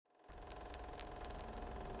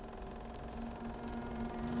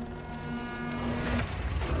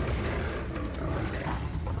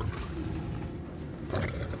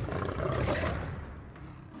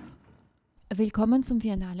Willkommen zum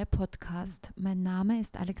Viennale Podcast. Mein Name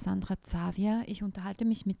ist Alexandra Zawia. Ich unterhalte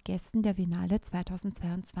mich mit Gästen der Viennale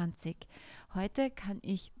 2022. Heute kann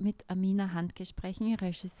ich mit Amina Handke sprechen,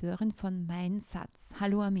 Regisseurin von Mein Satz.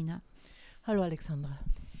 Hallo Amina. Hallo Alexandra.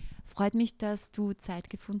 Freut mich, dass du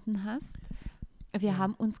Zeit gefunden hast. Wir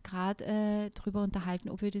haben uns gerade darüber unterhalten,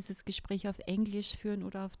 ob wir dieses Gespräch auf Englisch führen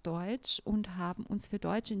oder auf Deutsch und haben uns für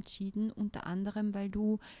Deutsch entschieden, unter anderem, weil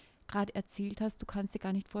du gerade erzählt hast, du kannst dir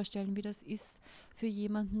gar nicht vorstellen, wie das ist, für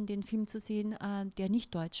jemanden den Film zu sehen, der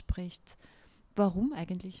nicht Deutsch spricht. Warum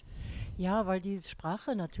eigentlich? Ja, weil die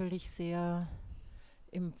Sprache natürlich sehr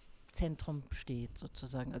im Zentrum steht,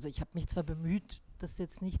 sozusagen. Also ich habe mich zwar bemüht, das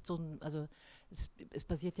jetzt nicht so, also es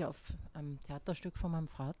basiert ja auf einem Theaterstück von meinem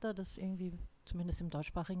Vater, das irgendwie zumindest im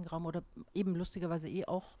deutschsprachigen Raum oder eben lustigerweise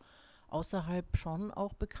auch außerhalb schon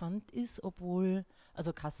auch bekannt ist, obwohl,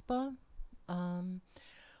 also Kaspar,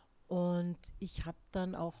 und ich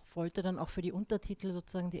wollte dann auch für die Untertitel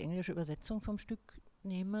sozusagen die englische Übersetzung vom Stück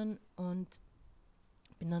nehmen und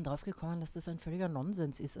bin dann drauf gekommen, dass das ein völliger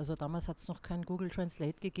Nonsens ist. Also damals hat es noch kein Google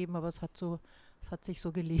Translate gegeben, aber es hat sich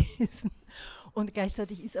so gelesen. Und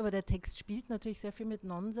gleichzeitig ist aber der Text spielt natürlich sehr viel mit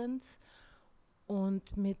Nonsens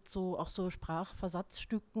und mit auch so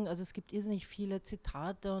Sprachversatzstücken. Also es gibt irrsinnig viele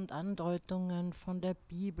Zitate und Andeutungen von der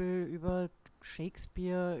Bibel über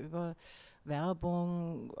Shakespeare, über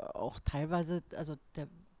Werbung, auch teilweise,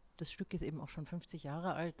 das Stück ist eben auch schon 50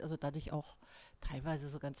 Jahre alt, also dadurch auch teilweise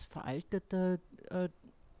so ganz veraltete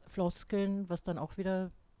Floskeln, was dann auch wieder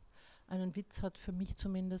einen Witz hat, für mich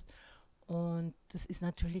zumindest. Und das ist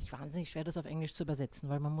natürlich wahnsinnig schwer, das auf Englisch zu übersetzen,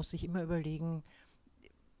 weil man muss sich immer überlegen,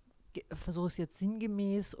 versuche ich es jetzt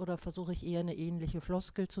sinngemäß oder versuche ich eher eine ähnliche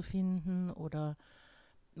Floskel zu finden oder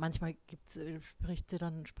manchmal spricht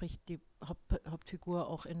die Hauptfigur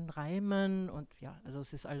auch in Reimen und ja, also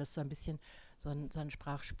es ist alles so ein bisschen so ein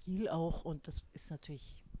Sprachspiel auch und das ist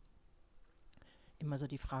natürlich immer so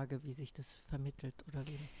die Frage, wie sich das vermittelt oder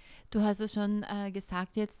wie. Du hast es schon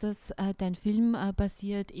gesagt jetzt, dass dein Film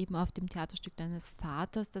basiert eben auf dem Theaterstück deines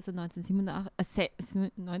Vaters, das er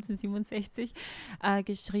 1967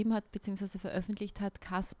 geschrieben hat bzw. veröffentlicht hat,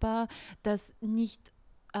 Kaspar, das nicht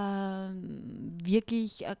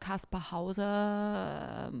wirklich Kaspar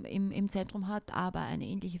Hauser im Zentrum hat, aber eine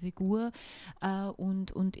ähnliche Figur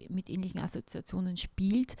und mit ähnlichen Assoziationen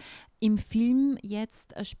spielt. Im Film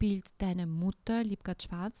jetzt spielt deine Mutter, Liebgard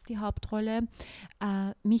Schwarz, die Hauptrolle.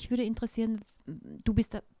 Mich würde interessieren,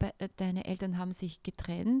 deine Eltern haben sich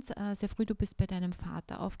getrennt, sehr früh, du bist bei deinem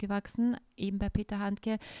Vater aufgewachsen, eben bei Peter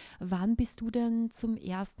Handke. Wann bist du denn zum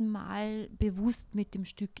ersten Mal bewusst mit dem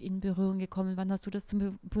Stück in Berührung gekommen? Wann hast du das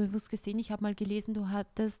bewusst gesehen? Ich habe mal gelesen, du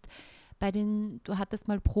hattest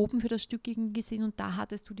mal Proben für das Stück gesehen und da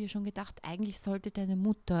hattest du dir schon gedacht, eigentlich sollte deine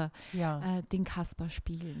Mutter Ja, den Kaspar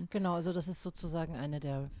spielen. genau, also das ist sozusagen eine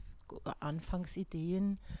der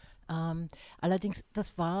Anfangsideen. Allerdings,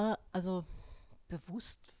 das war, also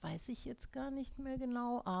bewusst weiß ich jetzt gar nicht mehr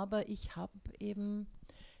genau, aber ich habe eben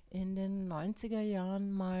in den 90er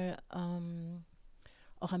Jahren mal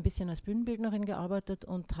auch ein bisschen als Bühnenbildnerin gearbeitet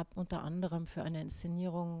und habe unter anderem für eine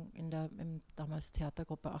Inszenierung im damals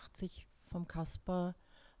Theatergruppe 80 vom Kasper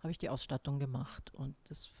habe ich die Ausstattung gemacht und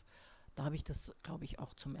da habe ich das, glaube ich,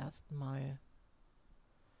 auch zum ersten Mal.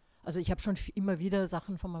 Also ich habe schon immer wieder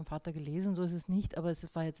Sachen von meinem Vater gelesen, so ist es nicht, aber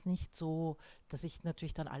es war jetzt nicht so, dass ich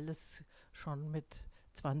natürlich dann alles schon mit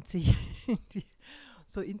 20 irgendwie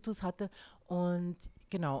so Intus hatte. Und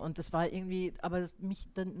genau, und das war irgendwie, aber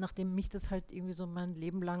nachdem mich das halt irgendwie so mein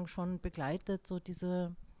Leben lang schon begleitet, so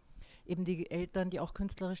eben die Eltern, die auch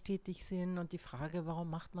künstlerisch tätig sind und die Frage, warum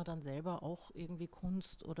macht man dann selber auch irgendwie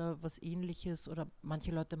Kunst oder was Ähnliches oder manche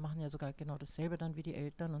Leute machen ja sogar genau dasselbe dann wie die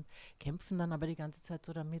Eltern und kämpfen dann aber die ganze Zeit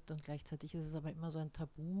so damit und gleichzeitig ist es aber immer so ein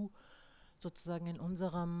Tabu sozusagen in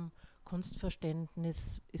unserem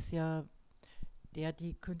Kunstverständnis ist ja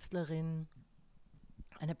die Künstlerin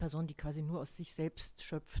eine Person, die quasi nur aus sich selbst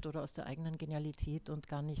schöpft oder aus der eigenen Genialität und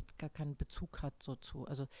gar keinen Bezug hat so zu.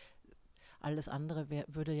 Also alles andere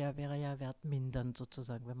wäre ja wertmindernd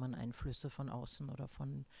sozusagen, wenn man Einflüsse von außen oder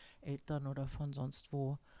von Eltern oder von sonst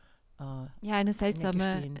wo Ja, eine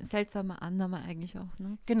eingestehen. seltsame Annahme eigentlich auch,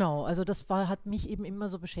 ne? Genau, also hat mich eben immer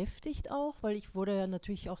so beschäftigt auch, weil ich wurde ja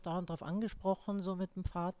natürlich auch da und drauf angesprochen, so mit dem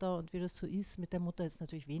Vater und wie das so ist. Mit der Mutter jetzt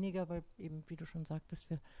natürlich weniger, weil eben, wie du schon sagtest,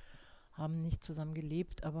 wir haben nicht zusammen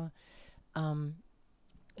gelebt, aber ähm,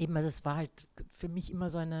 eben, also es war halt für mich immer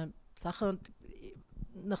so eine Sache und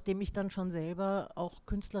nachdem ich dann schon selber auch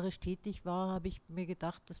künstlerisch tätig war, habe ich mir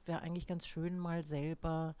gedacht, das wäre eigentlich ganz schön, mal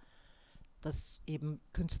selber das eben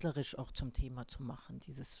künstlerisch auch zum Thema zu machen.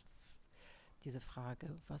 diese Frage,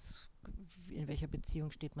 in welcher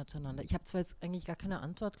Beziehung steht man zueinander. Ich habe zwar jetzt eigentlich gar keine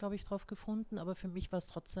Antwort, glaube ich, drauf gefunden, aber für mich war es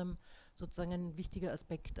trotzdem sozusagen ein wichtiger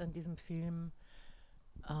Aspekt an diesem Film,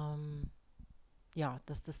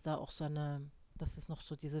 dass das da auch dass es noch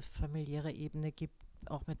so diese familiäre Ebene gibt,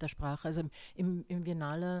 auch mit der Sprache. Also im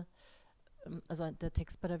Viennale, also der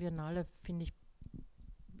Text bei der Viennale, finde ich,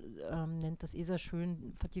 nennt das sehr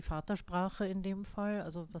schön die Vatersprache in dem Fall,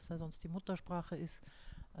 also was ja sonst die Muttersprache ist.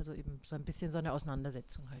 Also eben so ein bisschen so eine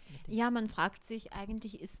Auseinandersetzung halt mit dem. Ja, man fragt sich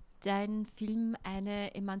eigentlich, ist dein Film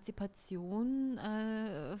eine Emanzipation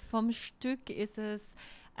vom Stück? Ist es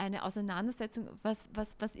eine Auseinandersetzung? Was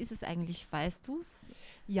ist es eigentlich? Weißt du es?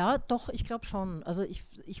 Ja, doch, ich glaube schon. Also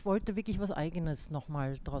ich wollte wirklich was Eigenes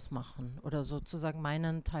nochmal draus machen oder sozusagen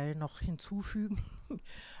meinen Teil noch hinzufügen.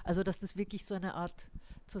 Also dass das wirklich so eine Art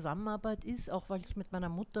Zusammenarbeit ist, auch weil ich mit meiner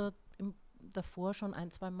Mutter davor schon ein,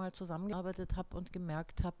 zwei Mal zusammengearbeitet habe und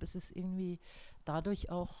gemerkt habe, es ist irgendwie dadurch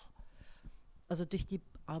auch, also durch die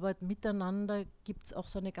Arbeit miteinander gibt es auch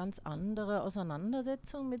so eine ganz andere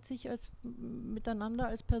Auseinandersetzung mit sich miteinander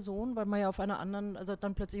als Person, weil man ja auf einer anderen, also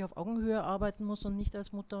dann plötzlich auf Augenhöhe arbeiten muss und nicht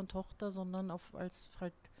als Mutter und Tochter, sondern als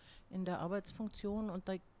halt in der Arbeitsfunktion, und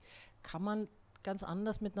da kann man ganz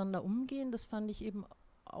anders miteinander umgehen. Das fand ich eben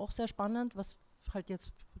auch sehr spannend, was halt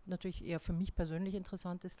jetzt natürlich eher für mich persönlich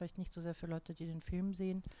interessant ist, vielleicht nicht so sehr für Leute, die den Film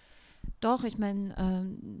sehen. Doch, ich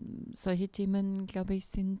meine, solche Themen, glaube ich,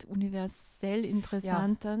 sind universell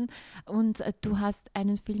interessant dann. Und du hast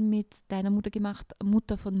einen Film mit deiner Mutter gemacht,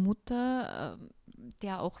 Mutter von Mutter,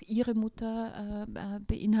 der auch ihre Mutter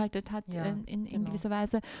beinhaltet hat in gewisser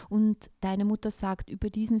Weise. Und deine Mutter sagt über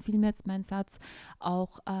diesen Film jetzt, mein Satz,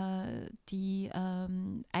 auch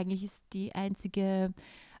eigentlich ist die einzige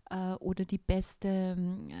oder die beste,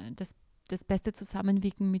 das beste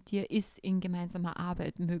Zusammenwirken mit dir ist in gemeinsamer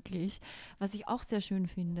Arbeit möglich, was ich auch sehr schön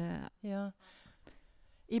finde. Ja,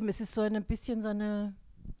 eben, es ist so ein bisschen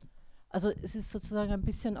also es ist sozusagen ein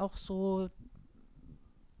bisschen auch so,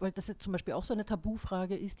 weil das jetzt zum Beispiel auch so eine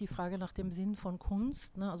Tabufrage ist, die Frage nach dem Sinn von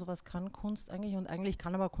Kunst, ne? Also was kann Kunst eigentlich? Und eigentlich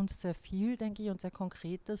kann aber Kunst sehr viel, denke ich, und sehr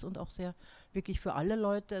Konkretes und auch sehr wirklich für alle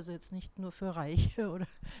Leute, also jetzt nicht nur für Reiche oder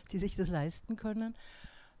die sich das leisten können.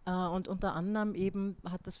 Und unter anderem eben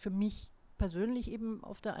hat das für mich persönlich eben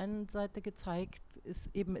auf der einen Seite gezeigt,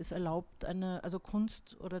 es erlaubt also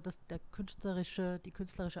Kunst oder die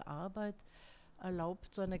künstlerische Arbeit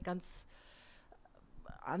erlaubt, so eine ganz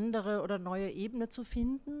andere oder neue Ebene zu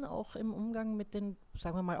finden, auch im Umgang mit den,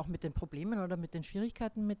 sagen wir mal, auch mit den Problemen oder mit den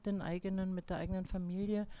Schwierigkeiten mit der eigenen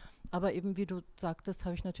Familie. Aber eben, wie du sagtest,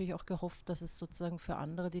 habe ich natürlich auch gehofft, dass es sozusagen für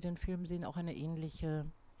andere, die den Film sehen, auch eine ähnliche,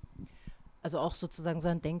 also auch sozusagen so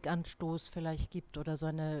einen Denkanstoß vielleicht gibt oder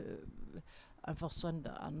einfach so ein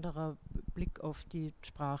anderer Blick auf die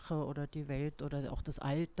Sprache oder die Welt oder auch das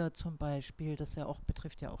Alter zum Beispiel, das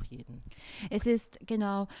betrifft ja auch jeden. Es ist,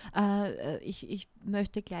 genau, ich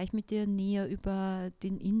möchte gleich mit dir näher über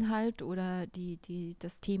den Inhalt oder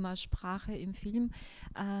das Thema Sprache im Film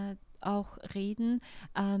auch reden.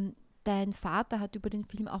 Dein Vater hat über den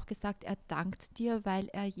Film auch gesagt, er dankt dir, weil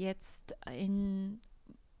er jetzt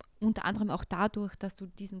unter anderem auch dadurch, dass du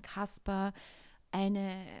diesen Kasper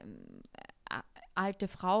eine alte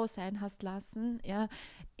Frau sein hast lassen,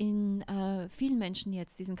 in vielen Menschen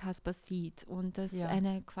jetzt diesen Kasper sieht und das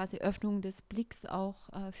eine quasi Öffnung des Blicks auch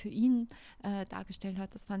für ihn dargestellt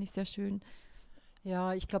hat. Das fand ich sehr schön.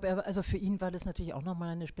 Ja, ich glaube, also für ihn war das natürlich auch nochmal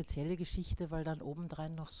eine spezielle Geschichte, weil dann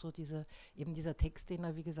obendrein noch so dieser Text, den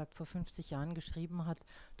er, wie gesagt, vor 50 Jahren geschrieben hat,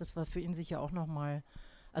 das war für ihn sicher auch nochmal,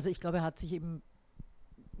 also ich glaube, er hat sich eben,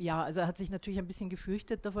 also er hat sich natürlich ein bisschen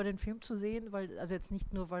gefürchtet, davor den Film zu sehen, also jetzt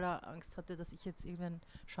nicht nur, weil er Angst hatte, dass ich jetzt irgendeinen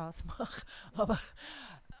Schaß mache, aber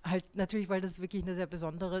halt natürlich, weil das wirklich eine sehr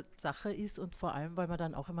besondere Sache ist und vor allem, weil man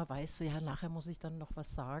dann auch immer weiß, so nachher muss ich dann noch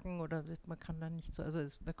was sagen oder man kann dann nicht so,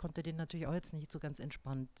 man konnte den natürlich auch jetzt nicht so ganz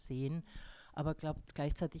entspannt sehen, aber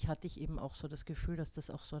gleichzeitig hatte ich eben auch so das Gefühl, dass das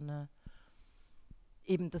auch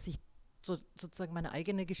dass ich sozusagen meine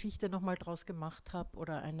eigene Geschichte nochmal draus gemacht habe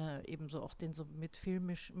oder ebenso auch den so mit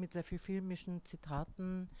sehr viel filmischen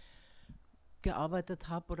Zitaten gearbeitet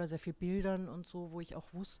habe oder sehr viel Bildern und so, wo ich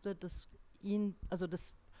auch wusste, dass also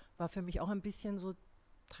das war für mich auch ein bisschen so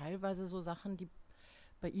teilweise so Sachen, die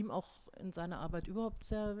bei ihm auch in seiner Arbeit überhaupt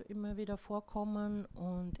sehr immer wieder vorkommen,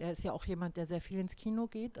 und er ist ja auch jemand, der sehr viel ins Kino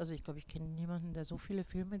geht, also ich glaube, ich kenne niemanden, der so viele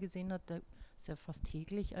Filme gesehen hat, der ist ja fast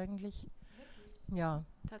täglich eigentlich. Ja.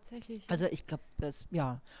 Tatsächlich. Also ich glaube,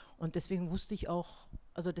 und deswegen wusste ich auch,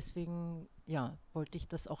 also deswegen, wollte ich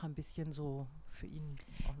das auch ein bisschen so für ihn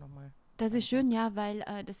auch nochmal. Das ist schön, ja, weil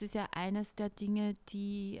das ist ja eines der Dinge,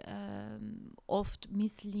 die oft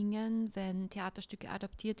misslingen, wenn Theaterstücke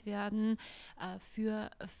adaptiert werden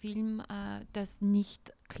für Film, dass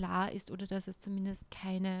nicht klar ist oder dass es zumindest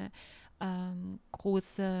keine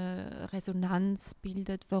große Resonanz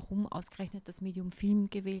bildet, warum ausgerechnet das Medium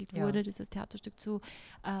Film gewählt wurde, dieses Theaterstück zu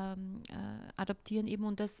adaptieren eben.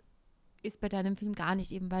 Und das ist bei deinem Film gar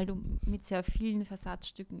nicht, eben weil du mit sehr vielen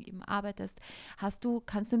Versatzstücken eben arbeitest. Kannst du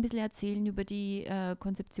ein bisschen erzählen über die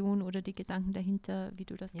Konzeption oder die Gedanken dahinter, wie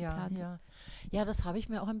du das geplant hast? Ja, das habe ich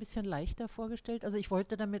mir auch ein bisschen leichter vorgestellt. Also ich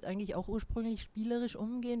wollte damit eigentlich auch ursprünglich spielerisch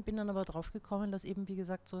umgehen, bin dann aber drauf gekommen, dass eben, wie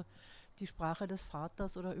gesagt, so die Sprache des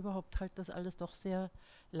Vaters oder überhaupt halt das alles doch sehr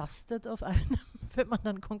lastet auf einem, wenn man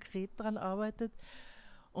dann konkret dran arbeitet.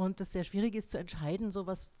 Und das sehr schwierig ist zu entscheiden,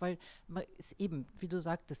 sowas, weil man ist eben, wie du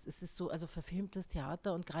sagtest, es ist so, also verfilmtes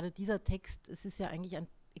Theater und gerade dieser Text, es ist ja eigentlich ein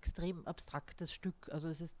extrem abstraktes Stück. Also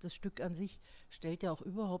es ist das Stück an sich stellt ja auch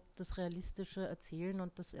überhaupt das realistische Erzählen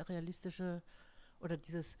und das realistische oder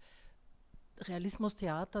dieses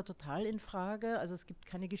Realismus-Theater total in Frage. Also es gibt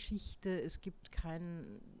keine Geschichte, es gibt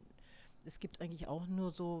eigentlich auch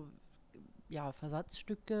nur so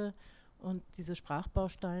Versatzstücke und diese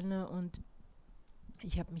Sprachbausteine und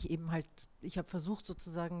ich habe versucht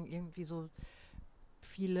sozusagen irgendwie so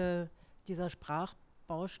viele dieser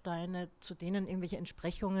Sprachbausteine, zu denen irgendwelche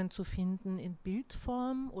Entsprechungen zu finden in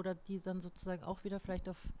Bildform oder die dann sozusagen auch wieder vielleicht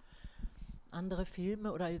auf andere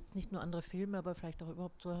Filme oder jetzt nicht nur andere Filme, aber vielleicht auch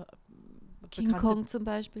überhaupt so King Kong zum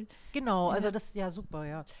Beispiel. Genau, also das ist ja super,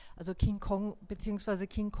 ja. Also King Kong beziehungsweise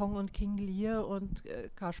King Kong und King Lear und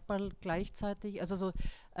Kasperl gleichzeitig. Also so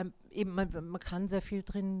eben man kann sehr viel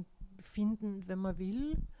drin finden, wenn man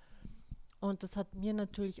will. Und das hat mir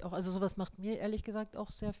natürlich auch, also sowas macht mir ehrlich gesagt auch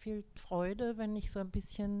sehr viel Freude, wenn ich so ein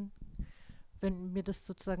bisschen, wenn mir das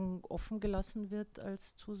sozusagen offen gelassen wird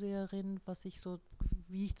als Zuseherin,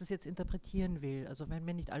 wie ich das jetzt interpretieren will. Also wenn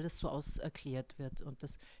mir nicht alles so auserklärt wird. Und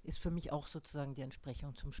das ist für mich auch sozusagen die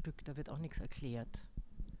Entsprechung zum Stück. Da wird auch nichts erklärt.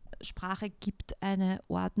 Sprache gibt eine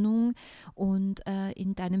Ordnung und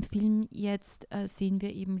in deinem Film jetzt sehen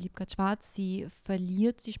wir eben Liebgard Schwarz, sie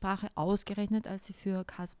verliert die Sprache ausgerechnet, als sie für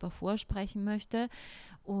Kaspar vorsprechen möchte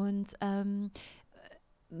und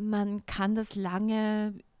man kann das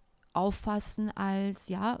lange auffassen als,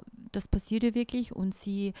 ja, das passiert ihr wirklich und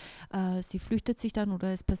sie flüchtet sich dann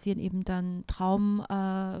oder es passieren eben dann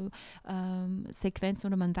Traumsequenzen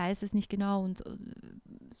oder man weiß es nicht genau und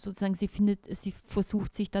sozusagen sie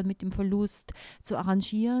versucht sich dann mit dem Verlust zu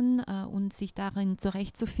arrangieren und sich darin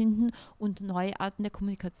zurechtzufinden und neue Arten der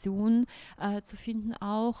Kommunikation zu finden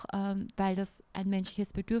auch, weil das ein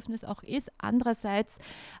menschliches Bedürfnis auch ist. Andererseits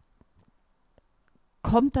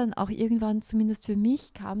kommt dann auch irgendwann, zumindest für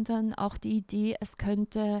mich, kam dann auch die Idee, es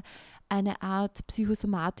könnte eine Art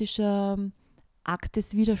psychosomatischer Akt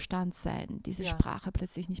des Widerstands sein, diese Sprache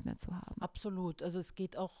plötzlich nicht mehr zu haben. Absolut. Also es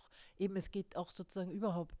geht auch sozusagen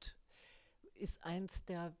überhaupt, ist eins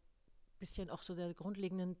der bisschen auch so der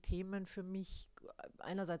grundlegenden Themen für mich,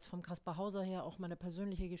 einerseits vom Kaspar Hauser her, auch meine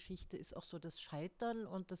persönliche Geschichte, ist auch so das Scheitern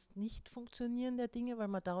und das Nicht-Funktionieren der Dinge, weil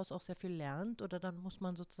man daraus auch sehr viel lernt oder dann muss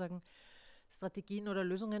man sozusagen Strategien oder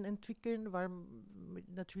Lösungen entwickeln, weil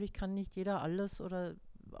natürlich kann nicht jeder alles oder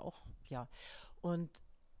auch, Und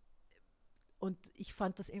ich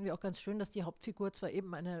fand das irgendwie auch ganz schön, dass die Hauptfigur zwar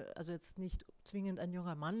eben also jetzt nicht zwingend ein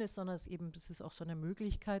junger Mann ist, sondern das ist auch so eine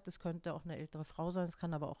Möglichkeit. Das könnte auch eine ältere Frau sein, es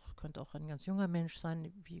könnte auch ein ganz junger Mensch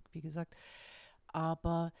sein, wie gesagt.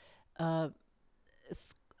 Aber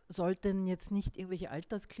es sollten jetzt nicht irgendwelche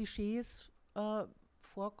Altersklischees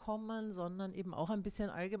vorkommen, sondern eben auch ein bisschen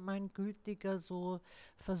allgemeingültiger so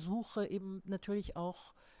Versuche eben natürlich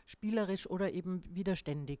auch spielerisch oder eben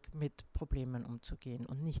widerständig mit Problemen umzugehen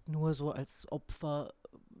und nicht nur so als Opfer,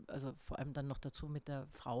 also vor allem dann noch dazu mit der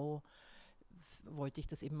Frau wollte ich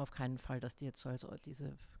das eben auf keinen Fall, dass die jetzt so als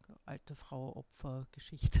diese alte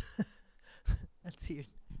Frau-Opfer-Geschichte erzählen.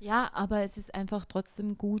 Ja, aber es ist einfach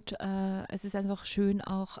trotzdem gut, es ist einfach schön,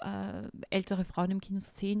 auch ältere Frauen im Kino zu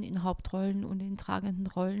sehen, in Hauptrollen und in tragenden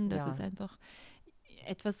Rollen. Das ist einfach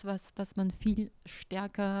etwas, was man viel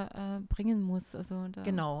stärker bringen muss.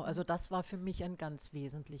 Genau, also das war für mich ein ganz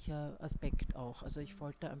wesentlicher Aspekt auch. Also ich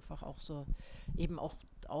wollte einfach auch so, eben auch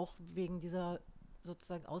wegen dieser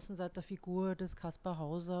sozusagen Außenseiterfigur des Kaspar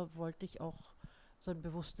Hauser, wollte ich auch so ein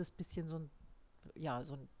bewusstes bisschen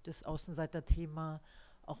das Außenseiter-Thema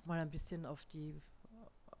auch mal ein bisschen auf die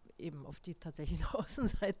tatsächlichen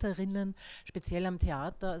Außenseiterinnen, speziell am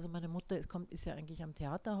Theater. Also meine Mutter ist ja eigentlich am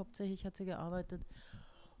Theater hauptsächlich, hat sie gearbeitet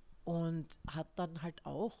und hat dann halt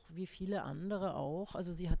auch, wie viele andere auch,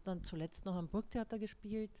 also sie hat dann zuletzt noch am Burgtheater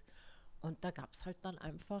gespielt und da gab es halt dann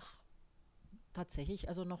einfach tatsächlich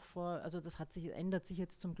also noch also das ändert sich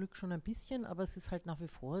jetzt zum Glück schon ein bisschen, aber es ist halt nach wie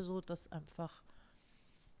vor so, dass einfach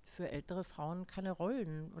für ältere Frauen keine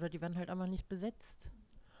Rollen oder die werden halt einfach nicht besetzt.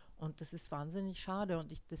 Und das ist wahnsinnig schade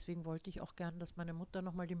und deswegen wollte ich auch gern, dass meine Mutter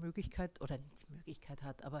nochmal die Möglichkeit, oder nicht die Möglichkeit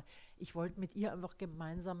hat, aber ich wollte mit ihr einfach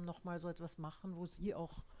gemeinsam nochmal so etwas machen, wo sie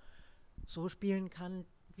auch so spielen kann,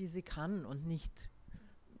 wie sie kann und nicht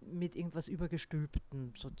mit irgendwas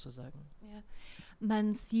Übergestülptem sozusagen. Ja.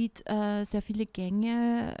 Man sieht sehr viele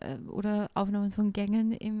Gänge oder Aufnahmen von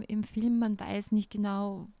Gängen im Film. Man weiß nicht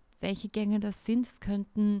genau, welche Gänge das sind. Es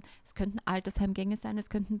könnten Altersheimgänge sein, es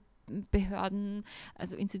könnten Behörden,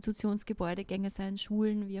 also Institutionsgebäudegänge sein,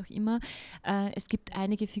 Schulen, wie auch immer. Es gibt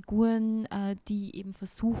einige Figuren, die eben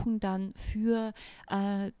versuchen dann für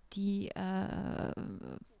die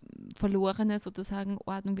verlorene sozusagen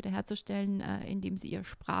Ordnung wiederherzustellen, indem sie ihre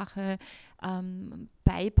Sprache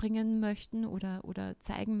beibringen möchten oder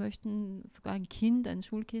zeigen möchten, sogar ein Kind, ein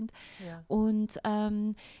Schulkind. Ja. Und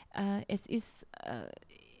es ist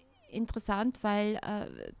interessant, weil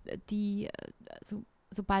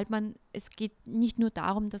sobald es geht nicht nur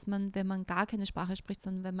darum, dass man, wenn man gar keine Sprache spricht,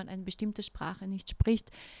 sondern wenn man eine bestimmte Sprache nicht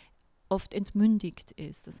spricht, oft entmündigt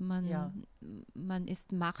ist. Also Ja. man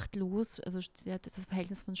ist machtlos, also das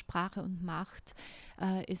Verhältnis von Sprache und Macht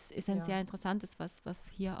ist ein Ja. sehr interessantes, was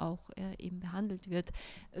hier auch eben behandelt wird.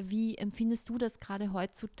 Wie empfindest du das gerade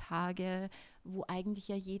heutzutage, wo eigentlich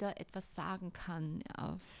ja jeder etwas sagen kann?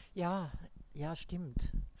 Ja, ja,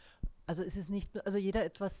 stimmt. Also es ist nicht, also jeder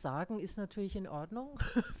etwas sagen ist natürlich in Ordnung,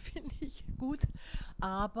 finde ich gut.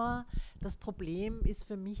 Aber das Problem ist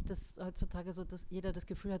für mich, dass heutzutage so, dass jeder das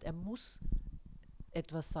Gefühl hat, er muss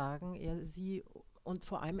etwas sagen, sie und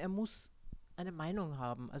vor allem er muss eine Meinung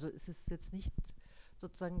haben. Also es ist jetzt nicht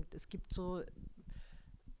sozusagen, es gibt so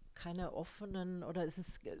keine offenen oder es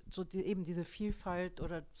ist so eben diese Vielfalt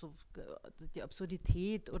oder so die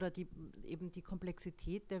Absurdität oder eben die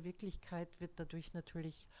Komplexität der Wirklichkeit wird dadurch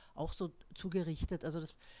natürlich auch so zugerichtet. Also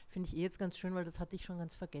das finde ich jetzt ganz schön, weil das hatte ich schon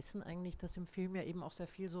ganz vergessen eigentlich, dass im Film ja eben auch sehr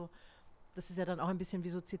viel so, das ist ja dann auch ein bisschen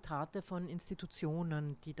wie so Zitate von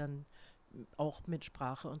Institutionen, die dann auch mit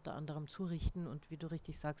Sprache unter anderem zurichten und wie du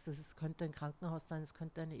richtig sagst, es könnte ein Krankenhaus sein, es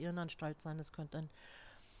könnte eine Irrenanstalt sein, es könnte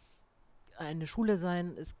eine Schule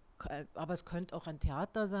sein, aber es könnte auch ein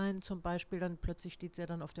Theater sein zum Beispiel, dann plötzlich steht sie ja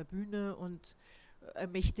dann auf der Bühne und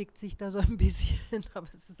ermächtigt sich da so ein bisschen, aber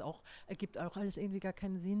es ist auch, ergibt auch alles irgendwie gar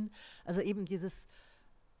keinen Sinn. Also eben dieses,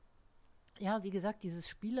 ja, wie gesagt, der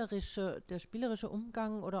spielerische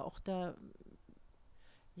Umgang oder auch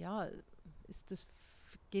ja, das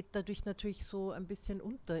geht dadurch natürlich so ein bisschen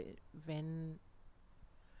unter, wenn,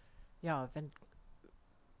 ja,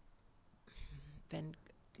 wenn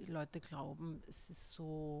die Leute glauben, es ist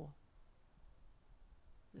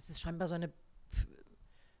scheinbar so ein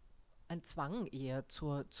Zwang eher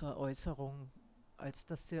zur Äußerung, als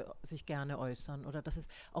dass sie sich gerne äußern. Oder dass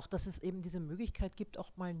es eben diese Möglichkeit gibt,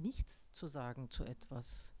 auch mal nichts zu sagen zu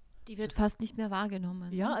etwas. Die wird fast nicht mehr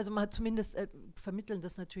wahrgenommen. Ja, Ne? also man hat zumindest vermitteln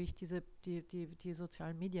das natürlich die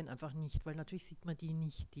sozialen Medien einfach nicht, weil natürlich sieht man die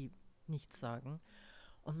nicht, die nichts sagen.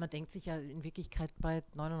 Und man denkt sich ja in Wirklichkeit bei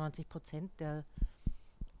 99%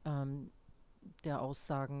 der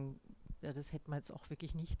Aussagen, ja, das hätte man jetzt auch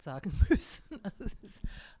wirklich nicht sagen müssen. Also es ist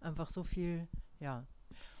einfach so viel, ja.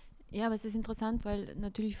 Ja, aber es ist interessant, weil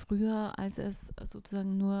natürlich früher, als es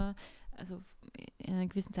sozusagen nur, also in einer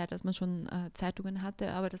gewissen Zeit, als man schon Zeitungen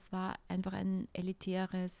hatte, aber das war einfach ein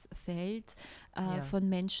elitäres Feld Ja, von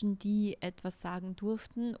Menschen, die etwas sagen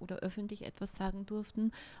durften oder öffentlich etwas sagen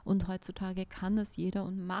durften. Und heutzutage kann das jeder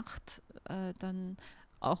und macht dann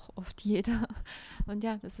auch oft jeder. Und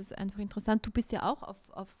ja, das ist einfach interessant. Du bist ja auch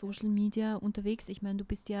auf Social Media unterwegs. Ich meine, du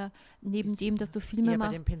bist ja neben dem, dass du Filme eher bei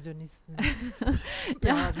den machst. Pensionisten. Ja,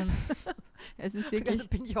 Blasen. es ist Also wirklich,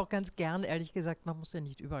 bin ich auch ganz gern, ehrlich gesagt, man muss ja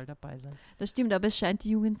nicht überall dabei sein. das stimmt, aber es scheint,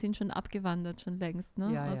 die Jugend sind schon abgewandert, schon längst,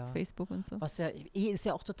 ne? Ja, Aus ja. Facebook und so. Was ja ist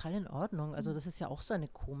ja auch total in Ordnung. Also das ist ja auch so eine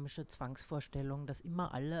komische Zwangsvorstellung, dass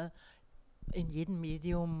immer alle in jedem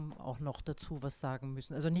Medium auch noch dazu was sagen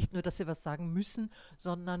müssen. Also nicht nur, dass sie was sagen müssen,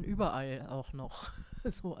 sondern überall auch noch.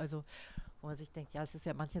 So, also wo man sich denkt, ja, es ist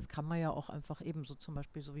ja manches kann man ja auch einfach eben so zum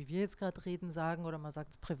Beispiel, so wie wir jetzt gerade reden, sagen oder man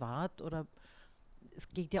sagt es privat oder es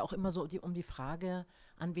geht ja auch immer so um die Frage,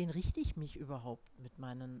 an wen richte ich mich überhaupt mit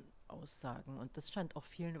meinen Aussagen? Und das scheint auch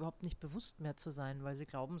vielen überhaupt nicht bewusst mehr zu sein, weil sie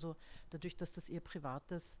glauben so, dadurch, dass das ihr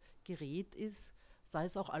privates Gerät ist, sei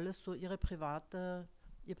es auch alles so ihr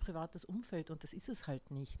privates Umfeld und das ist es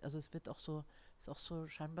halt nicht. Also es wird auch so, ist auch so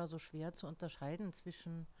scheinbar so schwer zu unterscheiden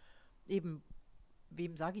zwischen eben,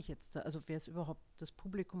 wem sage ich jetzt, also wer ist überhaupt das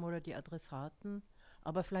Publikum oder die Adressaten?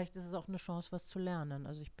 Aber vielleicht ist es auch eine Chance, was zu lernen.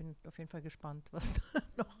 Also ich bin auf jeden Fall gespannt, was da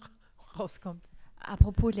noch rauskommt.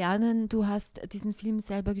 Apropos Lernen, du hast diesen Film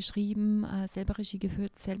selber geschrieben, selber Regie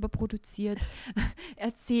geführt, selber produziert.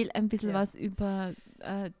 Erzähl ein bisschen Ja. was über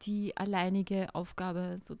die alleinige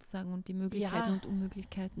Aufgabe sozusagen und die Möglichkeiten Ja, und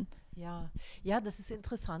Unmöglichkeiten. ja, das ist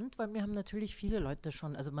interessant, weil mir haben natürlich viele Leute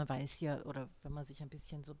schon, also man weiß ja, oder wenn man sich ein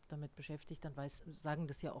bisschen so damit beschäftigt, dann sagen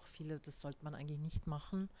das ja auch viele, das sollte man eigentlich nicht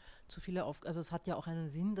machen. Zu viele also es hat ja auch einen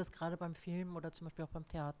Sinn, dass gerade beim Film oder zum Beispiel auch beim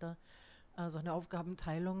Theater so eine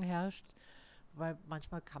Aufgabenteilung herrscht, weil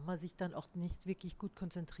manchmal kann man sich dann auch nicht wirklich gut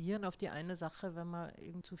konzentrieren auf die eine Sache, wenn man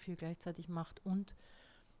eben zu viel gleichzeitig macht. Und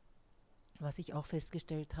was ich auch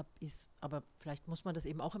festgestellt habe, ist, aber vielleicht muss man das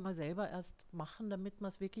eben auch immer selber erst machen, damit man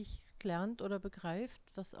es wirklich lernt oder begreift,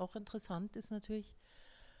 was auch interessant ist natürlich.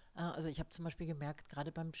 Also ich habe zum Beispiel gemerkt,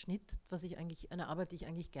 gerade beim Schnitt, eine Arbeit, die ich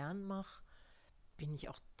eigentlich gern mache, bin ich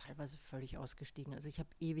auch teilweise völlig ausgestiegen. Also ich habe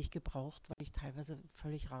ewig gebraucht, weil ich teilweise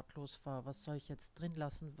völlig ratlos war. Was soll ich jetzt drin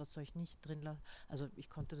lassen, was soll ich nicht drin lassen? Also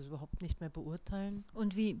ich konnte das überhaupt nicht mehr beurteilen.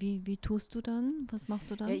 Und wie tust du dann? Was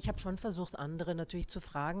machst du Ja, dann? ich habe schon versucht, andere natürlich zu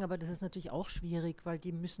fragen, aber das ist natürlich auch schwierig, weil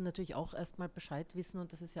die müssen natürlich auch erstmal Bescheid wissen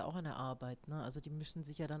und das ist ja auch eine Arbeit. Ne? Also die müssen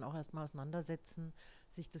sich ja dann auch erstmal auseinandersetzen,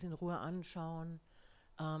 sich das in Ruhe anschauen.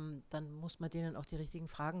 Dann muss man denen auch die richtigen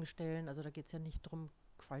Fragen stellen. Also da geht es ja nicht darum,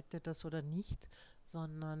 gefällt dir das oder nicht,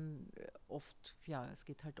 sondern oft, ja, es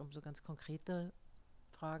geht halt um so ganz konkrete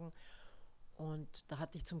Fragen. Und da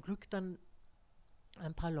hatte ich zum Glück dann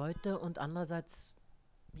ein paar Leute und andererseits,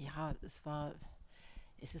 ja, es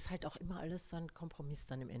ist halt auch immer alles so ein Kompromiss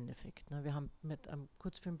dann im Endeffekt. Ne? Wir haben mit einem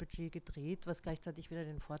Kurzfilmbudget gedreht, was gleichzeitig wieder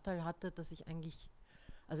den Vorteil hatte, dass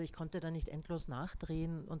also ich konnte da nicht endlos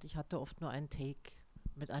nachdrehen und ich hatte oft nur einen Take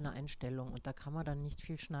mit einer Einstellung und da kann man dann nicht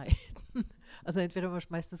viel schneiden. Also entweder man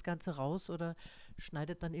schmeißt das Ganze raus oder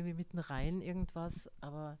schneidet dann irgendwie mitten rein irgendwas,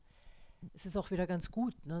 aber es ist auch wieder ganz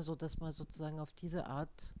gut, ne? So dass man sozusagen auf diese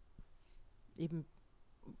Art eben,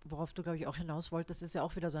 worauf du, glaube ich, auch hinaus wolltest, ist ja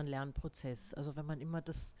auch wieder so ein Lernprozess. Also wenn man immer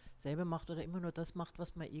dasselbe macht oder immer nur das macht,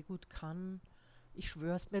 was man eh gut kann. Ich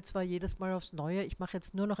schwöre es mir zwar jedes Mal aufs Neue, ich mache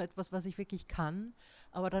jetzt nur noch etwas, was ich wirklich kann,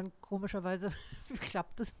 aber dann komischerweise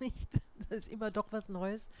klappt es nicht. Da ist immer doch was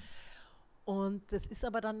Neues. Und das ist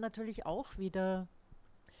aber dann natürlich auch wieder,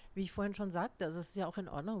 wie ich vorhin schon sagte, also es ist ja auch in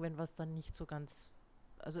Ordnung, wenn was dann nicht so ganz,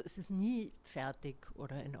 also es ist nie fertig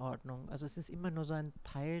oder in Ordnung. Also es ist immer nur so ein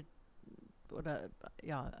Teil oder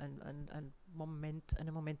ja, ein Moment,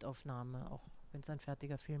 eine Momentaufnahme, auch wenn es ein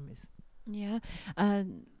fertiger Film ist. Ja,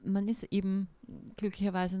 man ist eben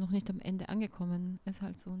glücklicherweise noch nicht am Ende angekommen. Ist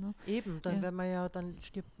halt so, ne? Eben, dann Ja, wenn man ja, dann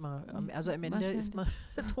stirbt man. Also am Ende ist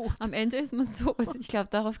wahrscheinlich. man tot. Am Ende ist man tot. Ich glaube,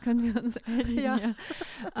 darauf können wir uns einigen. Ja.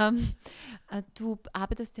 Ja. Du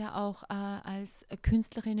arbeitest ja auch als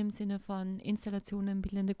Künstlerin im Sinne von Installationen,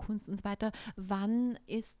 bildende Kunst und so weiter. Wann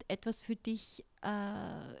ist etwas für dich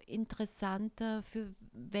interessanter, für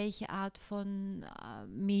welche Art von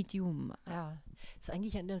Medium? Ja, ist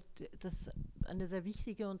eigentlich eine sehr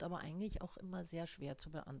wichtige und aber eigentlich auch immer sehr schwer zu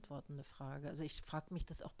beantwortende Frage. Also ich frage mich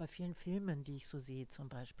das auch bei vielen Filmen, die ich so sehe zum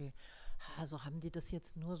Beispiel. Also haben die das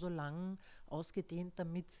jetzt nur so lang ausgedehnt,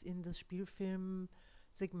 damit es in das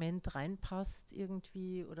Spielfilmsegment reinpasst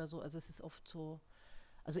irgendwie oder so? Also es ist oft so,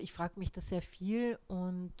 also ich frage mich das sehr viel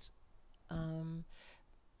und ähm,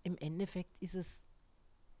 im Endeffekt ist es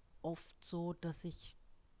oft so, dass ich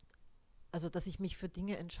mich für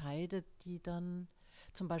Dinge entscheide, die dann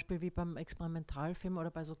zum Beispiel wie beim Experimentalfilm oder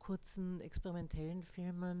bei so kurzen experimentellen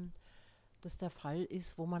Filmen das der Fall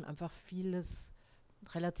ist, wo man einfach vieles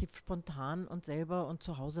relativ spontan und selber und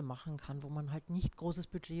zu Hause machen kann, wo man halt nicht großes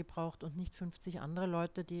Budget braucht und nicht 50 andere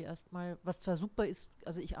Leute, die erstmal, was zwar super ist,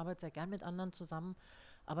 also ich arbeite sehr gern mit anderen zusammen,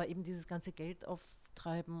 aber eben dieses ganze Geld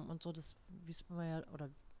auftreiben und so, das wissen wir ja, oder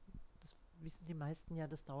das wissen die meisten ja,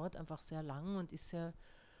 das dauert einfach sehr lang und ist sehr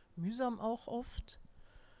mühsam auch oft.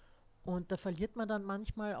 Und da verliert man dann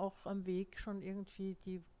manchmal auch am Weg schon irgendwie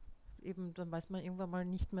eben, dann weiß man irgendwann mal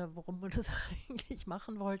nicht mehr, warum man das eigentlich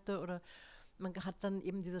machen wollte oder man hat dann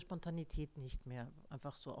eben diese Spontanität nicht mehr.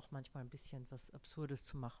 Einfach so auch manchmal ein bisschen was Absurdes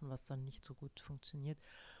zu machen, was dann nicht so gut funktioniert.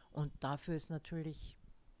 Und dafür sind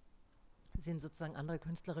sozusagen andere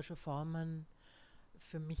künstlerische Formen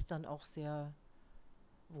für mich dann auch sehr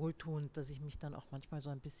wohltuend, dass ich mich dann auch manchmal so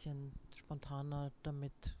ein bisschen spontaner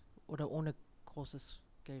damit oder ohne großes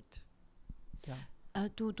Geld, ja.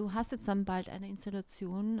 Du hast jetzt dann bald eine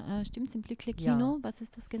Installation, stimmt's, im Ja, Blickle-Kino? Was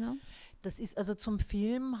ist das genau? das ist also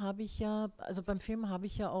also beim Film habe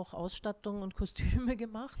ich ja auch Ausstattung und Kostüme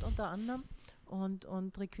gemacht unter anderem und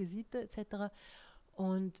Requisite etc.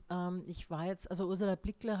 Und ich war jetzt, also Ursula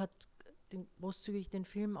Blickle hat großzügig den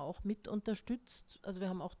Film auch mit unterstützt. Also wir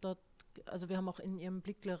haben auch dort, also wir haben auch in ihrem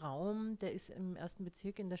Blickle-Raum, der ist im 1.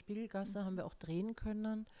 Bezirk in der Spiegelgasse, haben wir auch drehen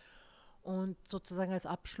können. Und sozusagen als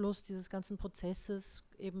Abschluss dieses ganzen Prozesses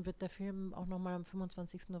eben wird der Film auch nochmal am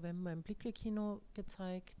 25. November im Blickle-Kino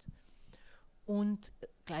gezeigt. Und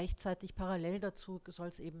gleichzeitig parallel dazu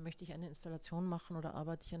möchte ich eine Installation machen oder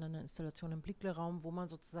arbeite ich an einer Installation im Blickle-Raum, wo man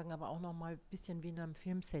sozusagen aber auch nochmal ein bisschen wie in einem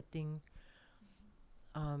Filmsetting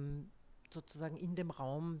sozusagen in dem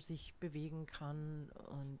Raum sich bewegen kann.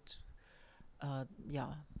 Und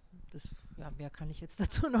mehr kann ich jetzt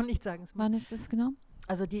dazu noch nicht sagen. Wann ist das genau?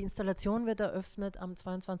 Also die Installation wird eröffnet am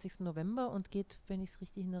 22. November und geht, wenn ich es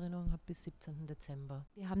richtig in Erinnerung habe, bis 17. Dezember.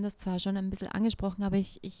 Wir haben das zwar schon ein bisschen angesprochen, aber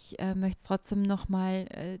ich möchte es trotzdem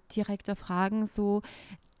nochmal direkter fragen. So,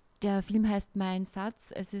 der Film heißt Mein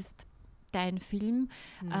Satz, es ist dein Film.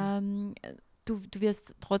 Du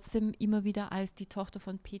wirst trotzdem immer wieder als die Tochter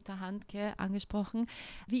von Peter Handke angesprochen.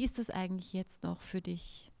 Wie ist das eigentlich jetzt noch für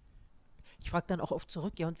dich? Ich frage dann auch oft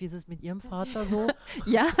zurück, ja, und wie ist es mit Ihrem Vater so?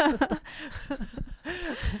 Ja.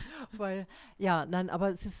 Weil, ja, nein,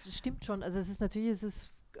 aber stimmt schon. Also es ist natürlich,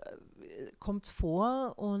 kommt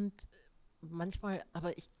vor und manchmal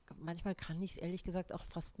kann ich es ehrlich gesagt auch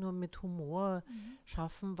fast nur mit Humor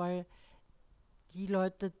schaffen, weil die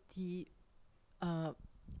Leute,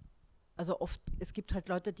 es gibt halt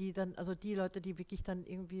Leute, die wirklich dann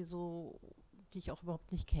irgendwie so, die ich auch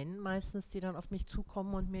überhaupt nicht kenne meistens, die dann auf mich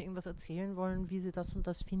zukommen und mir irgendwas erzählen wollen, wie sie das und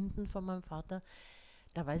das finden von meinem Vater.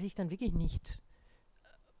 Da weiß ich dann wirklich nicht,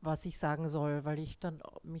 was ich sagen soll, weil ich dann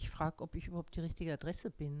mich frage, ob ich überhaupt die richtige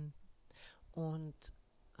Adresse bin. Und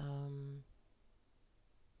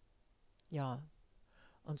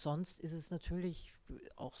und sonst ist es natürlich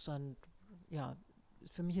auch so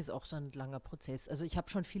für mich ist auch so ein langer Prozess. Also ich habe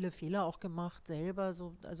schon viele Fehler auch gemacht selber,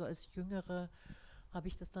 also als Jüngere habe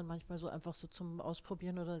ich das dann manchmal so einfach so zum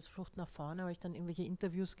Ausprobieren oder als Flucht nach vorne, habe ich dann irgendwelche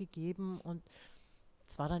Interviews gegeben und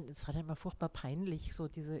es war dann immer furchtbar peinlich, so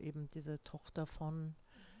diese Tochter von,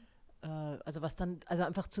 also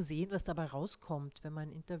einfach zu sehen, was dabei rauskommt, wenn man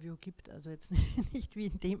ein Interview gibt, also jetzt nicht wie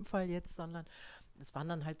in dem Fall jetzt, sondern es waren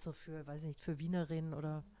dann halt so für Wienerinnen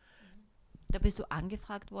oder. Da bist du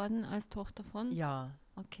angefragt worden als Tochter von? Ja.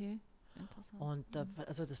 Okay. Interessant. Und das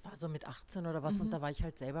war so mit 18 oder was und da war ich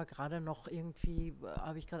halt selber gerade noch irgendwie,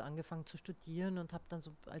 habe ich gerade angefangen zu studieren und habe dann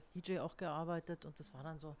so als DJ auch gearbeitet und das war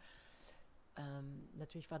dann so,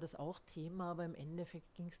 natürlich war das auch Thema, aber im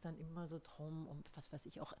Endeffekt ging es dann immer so drum, um was weiß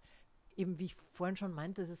ich auch, eben wie ich vorhin schon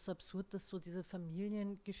meinte, es ist so absurd, dass so diese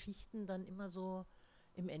Familiengeschichten dann immer so,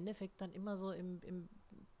 im Endeffekt dann immer so im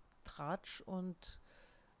Tratsch und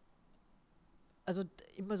also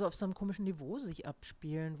immer so auf so einem komischen Niveau sich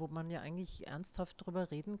abspielen, wo man ja eigentlich ernsthaft drüber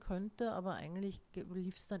reden könnte, aber eigentlich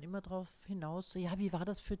lief es dann immer darauf hinaus, so, ja, wie war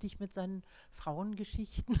das für dich mit seinen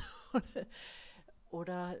Frauengeschichten?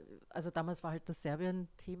 Oder, also damals war halt das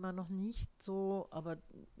Serbien-Thema noch nicht so, aber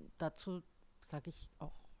dazu sage ich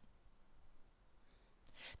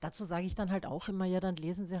dann halt auch immer, ja, dann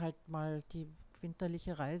lesen Sie halt mal die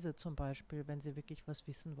winterliche Reise zum Beispiel, wenn Sie wirklich was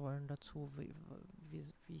wissen wollen dazu, wie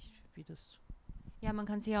das. Ja, man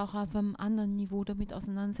kann sich auch auf einem anderen Niveau damit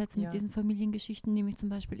auseinandersetzen, mit diesen Familiengeschichten, nämlich zum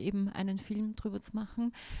Beispiel eben einen Film drüber zu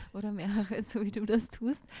machen oder mehrere, so wie du das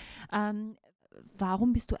tust.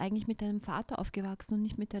 Warum bist du eigentlich mit deinem Vater aufgewachsen und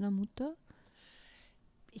nicht mit deiner Mutter?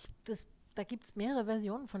 Da gibt es mehrere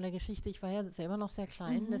Versionen von der Geschichte. Ich war ja selber noch sehr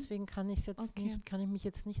klein, deswegen kann ich mich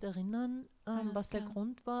jetzt nicht erinnern, was der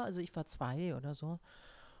Grund war. Also ich war 2 oder so.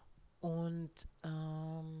 Und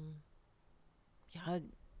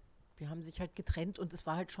wir haben sich halt getrennt und es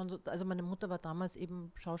war halt schon so, also meine Mutter war damals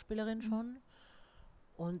eben Schauspielerin schon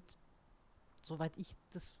und soweit ich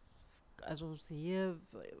das also sehe,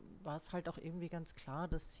 war es halt auch irgendwie ganz klar,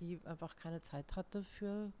 dass sie einfach keine Zeit hatte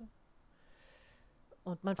für.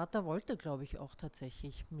 Und mein Vater wollte, glaube ich, auch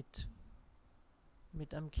tatsächlich mit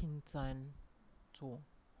einem Kind sein. So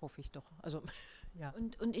hoffe ich doch. Also, ja.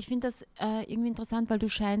 Und ich finde das irgendwie interessant, weil du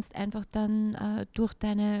scheinst einfach dann durch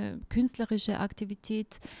deine künstlerische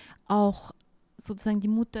Aktivität auch sozusagen die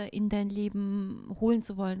Mutter in dein Leben holen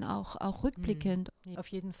zu wollen, auch rückblickend. Nee, auf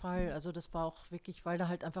jeden Fall. Also das war auch wirklich, weil da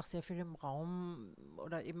halt einfach sehr viel im Raum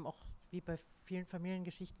oder eben auch wie bei vielen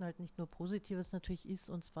Familiengeschichten halt nicht nur Positives natürlich ist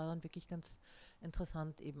und es war dann wirklich ganz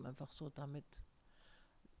interessant, eben einfach so damit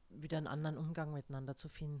wieder einen anderen Umgang miteinander zu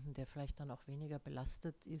finden, der vielleicht dann auch weniger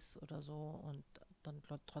belastet ist oder so und dann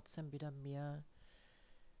trotzdem wieder mehr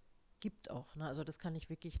gibt auch. Ne? Also das kann ich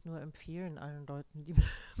wirklich nur empfehlen allen Leuten, die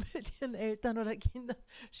mit ihren Eltern oder Kindern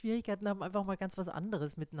Schwierigkeiten haben, einfach mal ganz was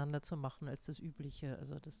anderes miteinander zu machen als das Übliche.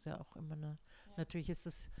 Also das ist ja auch immer natürlich ist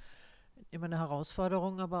das immer eine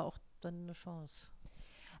Herausforderung, aber auch dann eine Chance.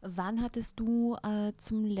 Wann hattest du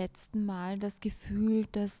zum letzten Mal das Gefühl,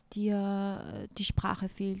 dass dir die Sprache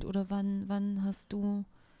fehlt? Oder wann hast du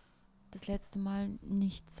das letzte Mal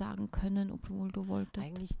nichts sagen können, obwohl du wolltest?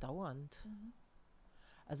 Eigentlich dauernd.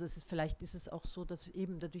 Also vielleicht ist es auch so, dass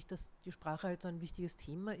eben dadurch, dass die Sprache halt so ein wichtiges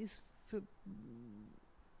Thema ist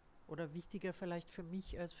oder wichtiger vielleicht für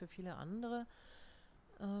mich als für viele andere.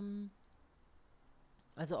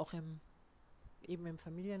 Also auch eben im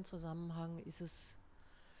Familienzusammenhang ist es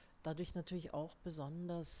dadurch natürlich auch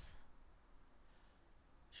besonders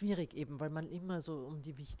schwierig eben, weil man immer so um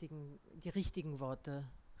die richtigen Worte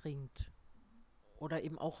ringt. Oder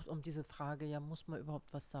eben auch um diese Frage, ja, muss man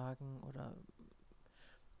überhaupt was sagen? Oder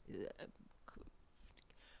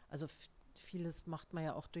also vieles macht man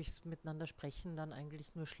ja auch durchs Miteinander sprechen dann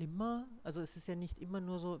eigentlich nur schlimmer. Also es ist ja nicht immer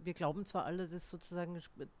nur so, wir glauben zwar alle, es ist sozusagen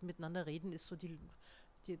miteinander reden ist so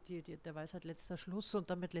der Weisheit letzter Schluss und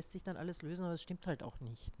damit lässt sich dann alles lösen, aber es stimmt halt auch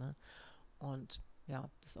nicht. Ne? Und ja,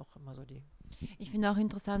 das ist auch immer so die... Ich finde auch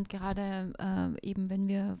interessant, gerade eben, wenn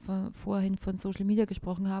wir vorhin von Social Media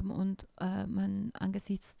gesprochen haben und man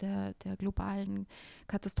angesichts der globalen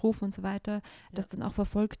Katastrophen und so weiter, das dann auch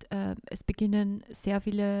verfolgt, es beginnen sehr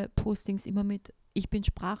viele Postings immer mit ich bin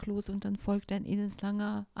sprachlos und dann folgt ein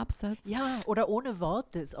elendslanger Absatz. Ja, oder ohne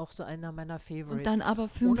Worte ist auch so einer meiner Favorites. Und dann aber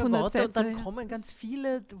 500 ohne Worte Sätze. Und dann kommen ganz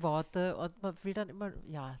viele Worte und man will dann immer,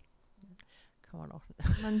 ja, kann man auch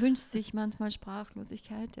nicht. Man wünscht sich manchmal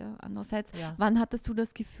Sprachlosigkeit, ja. Andererseits, wann hattest du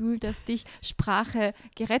das Gefühl, dass dich Sprache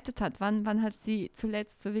gerettet hat? Wann hat sie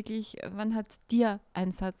zuletzt so wirklich, wann hat dir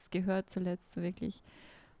ein Satz gehört zuletzt so wirklich?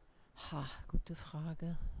 Gute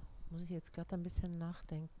Frage. Muss ich jetzt gerade ein bisschen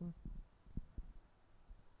nachdenken.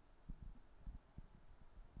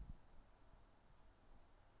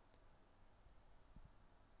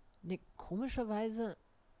 Nee, komischerweise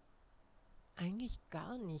eigentlich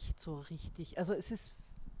gar nicht so richtig. Also es ist,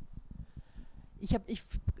 ich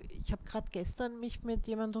hab gerade gestern mich mit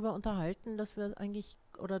jemandem darüber unterhalten, dass wir eigentlich,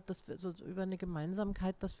 oder dass wir so über eine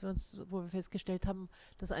Gemeinsamkeit, wo wir festgestellt haben,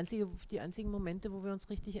 die einzigen Momente, wo wir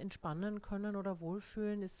uns richtig entspannen können oder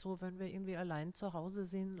wohlfühlen, ist so, wenn wir irgendwie allein zu Hause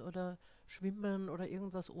sind oder schwimmen oder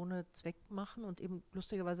irgendwas ohne Zweck machen. Und eben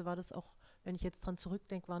lustigerweise war das auch, wenn ich jetzt dran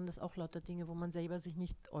zurückdenke, waren das auch lauter Dinge, wo man selber sich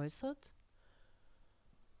nicht äußert,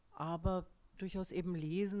 aber durchaus eben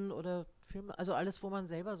lesen oder Filme, also alles, wo man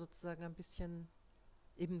selber sozusagen ein bisschen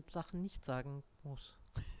eben Sachen nicht sagen muss.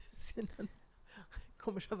 Das sind dann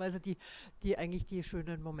komischerweise die eigentlich die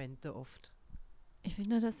schönen Momente oft. Ich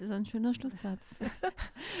finde, das ist ein schöner Schlusssatz.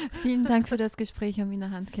 Vielen Dank für das Gespräch, Amina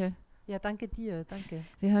Handke. Ja, danke dir, danke.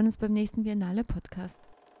 Wir hören uns beim nächsten Viennale-Podcast.